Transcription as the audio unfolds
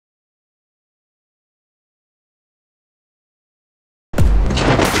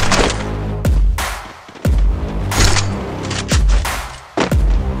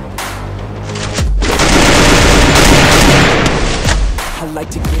like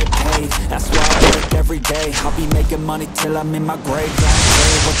to get paid. That's why I work every day. I'll be making money till I'm in my grave. Don't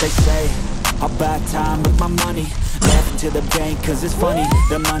care what they say, I'll buy time with my money. Laughing to the bank cause it's funny.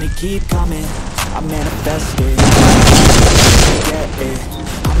 The money keep coming, I manifest it. Get it,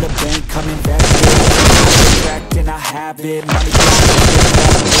 I'm the bank, come invest it. I'm direct and I have it. Money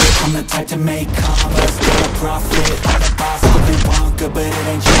I'm the type to make commas, get a profit. I'm the boss, Willy Wonka, but it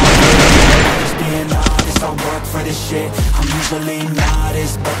ain't chocolate. I'm just being honest, I work for this shit. I'm usually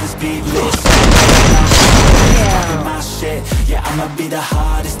modest, but this beat list my shit. Yeah, I'ma be the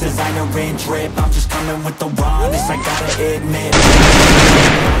hottest designer in drip. I'm just coming with the rawness, I gotta admit.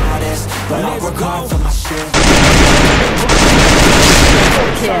 Modest, but I work hard for my shit.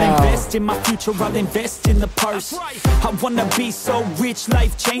 I'll invest in my future, I'll invest in the purse. I wanna be so rich,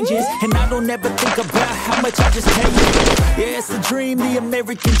 life changes. And I don't ever think about how much I just paid. Yeah, it's the dream, the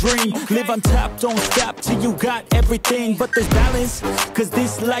American dream. Live on top, don't stop till you got everything. But there's balance, cause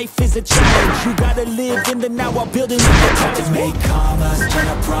this life is a challenge. You gotta live in the now while building the time to make commas, turn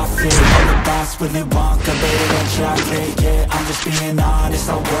a profit. I'm the boss, Willy Wonka, but it ain't chocolate. Yeah, I'm just being honest,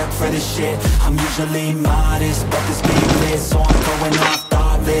 I work for this shit. I'm usually modest, but this beat lit, so I'm going off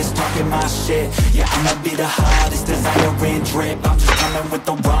thoughtless, talking my shit. Yeah, I'ma be the hottest designer in drip. I'm just coming with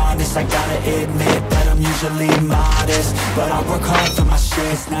the rawness, I gotta admit that I'm usually modest, but I work hard for my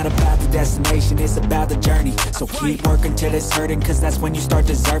shit. It's not about the destination, it's about the journey. So keep working till it's hurting, cause that's when you start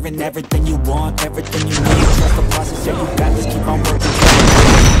deserving everything you want, everything you need. Trust the process, yeah, you got this, keep on working.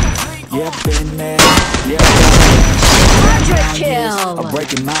 Yeah, been there, yeah, been there. I'm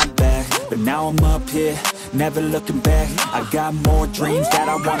breaking my back, but now I'm up here, never looking back. I got more dreams that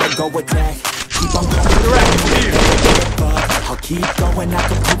I wanna go attack. Keep on going, I'll keep going, I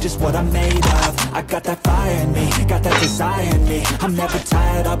can prove just what I'm made of. I got that fire in me, got that desire in me. I'm never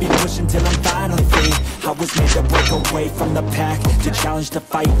tired, I'll be pushing till I'm finally free. I was made to break away from the pack, to challenge, to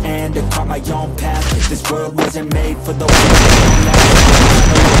fight, and to carve my own path. This world wasn't made for the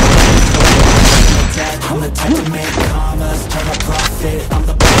I'm the type to make commas, turn a profit. I'm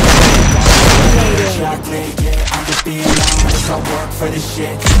the chocolate, yeah, I'm just being honest. I work for this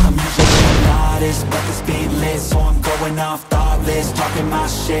shit. I'm usually modest, but this beat lit, so I'm going off thoughtless, talking my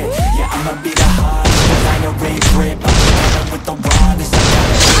shit. Yeah, I'ma be the hottest designer in drip. I'm coming with the rawness, I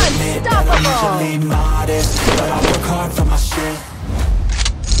gotta admit that I'm usually modest, but I work hard for my shit.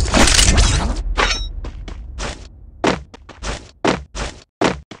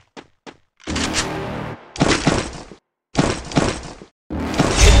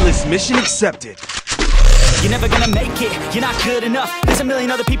 Mission accepted. You're never gonna make it, you're not good enough. There's a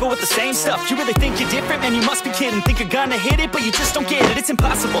million other people with the same stuff. You really think you're different? Man, you must be kidding. Think you're gonna hit it, but you just don't get it. It's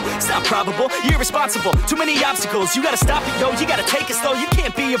impossible, it's not probable, you're irresponsible. Too many obstacles, you gotta stop it, yo. You gotta take it slow, you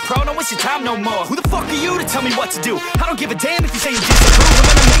can't be a pro. Don't waste your time no more. Who the fuck are you to tell me what to do? I don't give a damn if you say you disapprove. I'm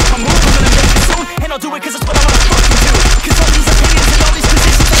gonna make my move, I'm gonna make it soon. And I'll do it cause it's what I wanna fucking do. Cause all these opinions and all these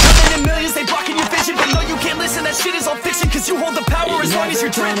positions, they come in millions, they blocking your vision. But no, you can't listen, that shit is all fiction. Cause you hold the power as long as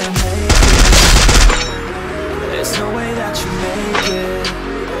you're dreaming. There's no way that you make it,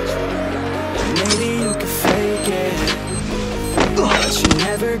 and maybe you can fake it, but you're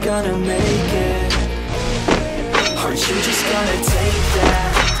never gonna make it. Aren't you just gonna take that?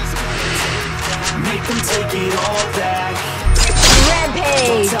 Make them take it all back.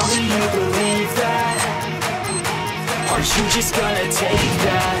 Rampage! Don't tell me you believe that. Aren't you just gonna take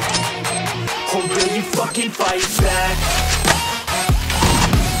that? Or will you fucking fight back?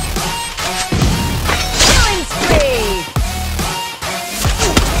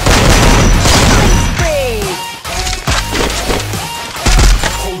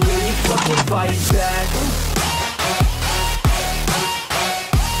 Fight back.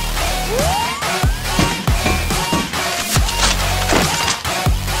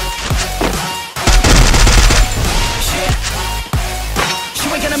 You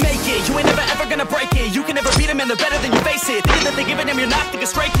ain't gonna make it, you ain't never ever gonna break it. You can never beat them and they're better than you face it. Thinking that they give a damn, you're not, think a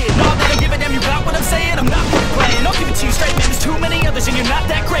straight kid. No, they don't give a damn, you got what I'm saying. I'm not playing, I'll give it to you straight, man. There's too many others and you're not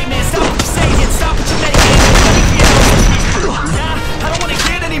that great, man. Stop what you're saying, stop what you're making. Nah, I don't wanna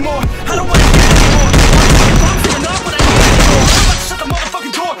hear it anymore. I don't wanna hear it anymore. I'm not what I need anymore. I'm about to shut the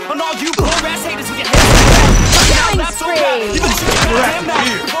motherfucking door on all you poor ass haters with your heads down. Not so bad. You better shut your goddamn mouth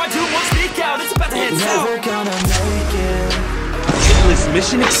before I do one speak out. It's about to head south. Never gonna make it.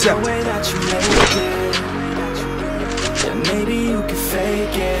 Mission accepted. No way that you make it. Yeah, maybe you can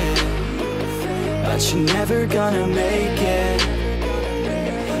fake it, but you're never gonna make it.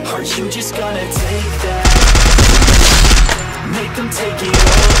 Aren't you just gonna take that? Make them take it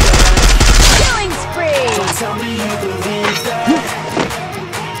all back. Killing spree! Don't tell me you believe that.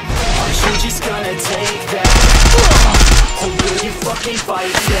 Aren't you just gonna take that? Or will you fucking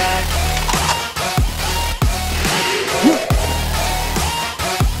fight back?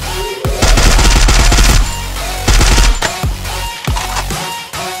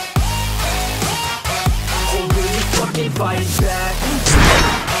 Or will you fucking fight back?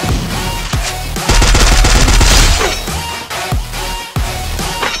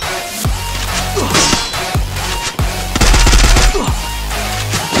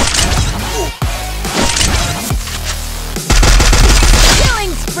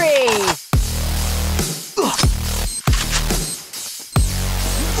 Killing spree!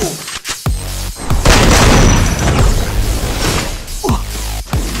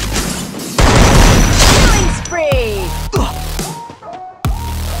 Killing spree!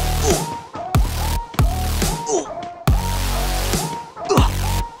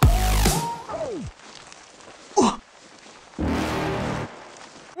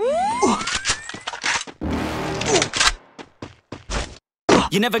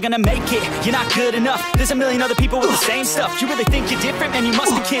 You're never gonna make it, you're not good enough. There's a million other people with the same stuff. You really think you're different? Man, you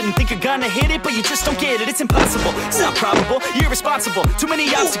must be kidding. Think you're gonna hit it, but you just don't get it. It's impossible, it's not probable, you're irresponsible. Too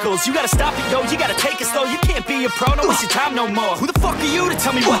many obstacles, you gotta stop it, yo. You gotta take it slow, you can't be a pro. Don't waste your time no more. Who the fuck are you to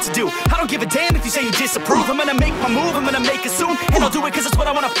tell me what to do? I don't give a damn if you say you disapprove. I'm gonna make my move, I'm gonna make it soon. And I'll do it cause it's what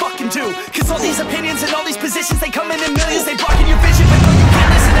I wanna fucking do. Cause all these opinions and all these positions, they come in millions. They blocking your vision, but no, you can't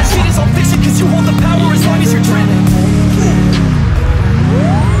listen. That shit is all fiction, cause you hold the power as long as you're dreaming.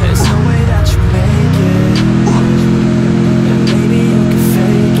 There's no way that you make it, and maybe you can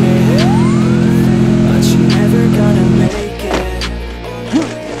fake it, but you're never gonna make it.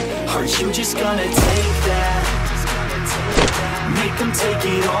 Aren't you just gonna take that? Make them take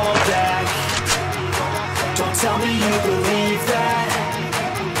it all back. Don't tell me you believe that.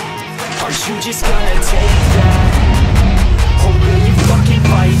 Aren't you just gonna take that? Or will you fucking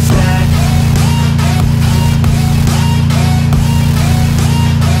fight back?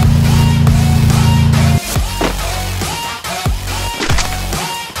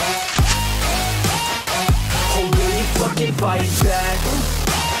 Fucking fight back.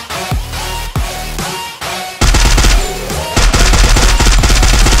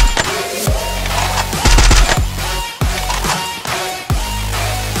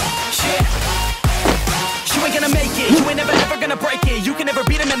 You ain't gonna make it, you ain't never ever gonna break it. You can never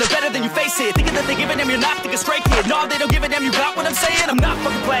beat them and they're better than you face it. Thinking that they give a damn, you're not, think a straight kid. No, they don't give a damn, you got what I'm saying? I'm not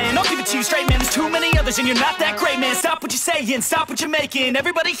fucking playing, I'll give it to you straight, man. There's too many others and you're not that great, man. Stop what you're saying, stop what you're making.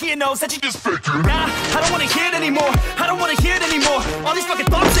 Everybody here knows that you just faking. Nah, I don't wanna hear it anymore, I don't wanna hear it anymore. All these fucking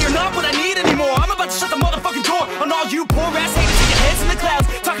thoughts, they are not what I need anymore. I'm about to shut the motherfucking door on all you poor ass haters with your heads in the clouds,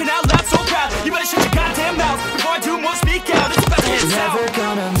 talking out loud so proud. You better shut your goddamn mouth before I do more, speak out. It's about to head You're south. never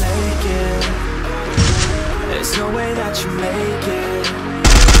gonna make it. There's no way that you make it,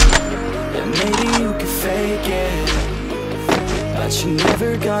 and maybe you can fake it, but you're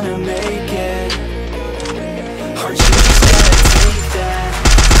never gonna make it. Aren't you just gonna take that?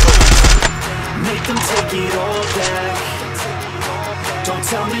 Make them take it all back. Don't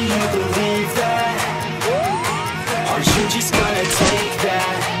tell me you believe that. Aren't you just gonna take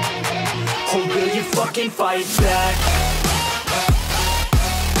that? Or will you fucking fight back?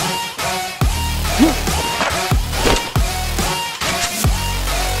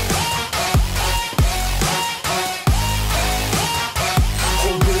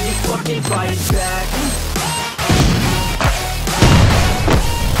 Or will you fucking fight back?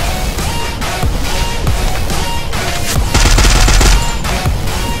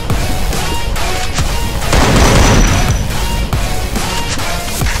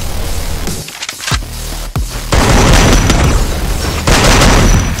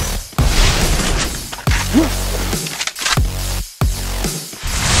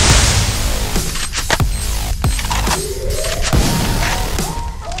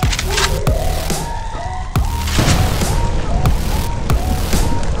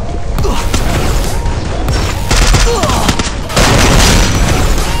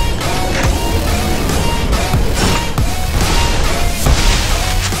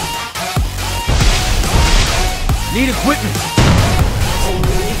 Need equipment. Or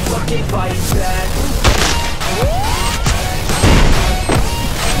will you fucking fight back?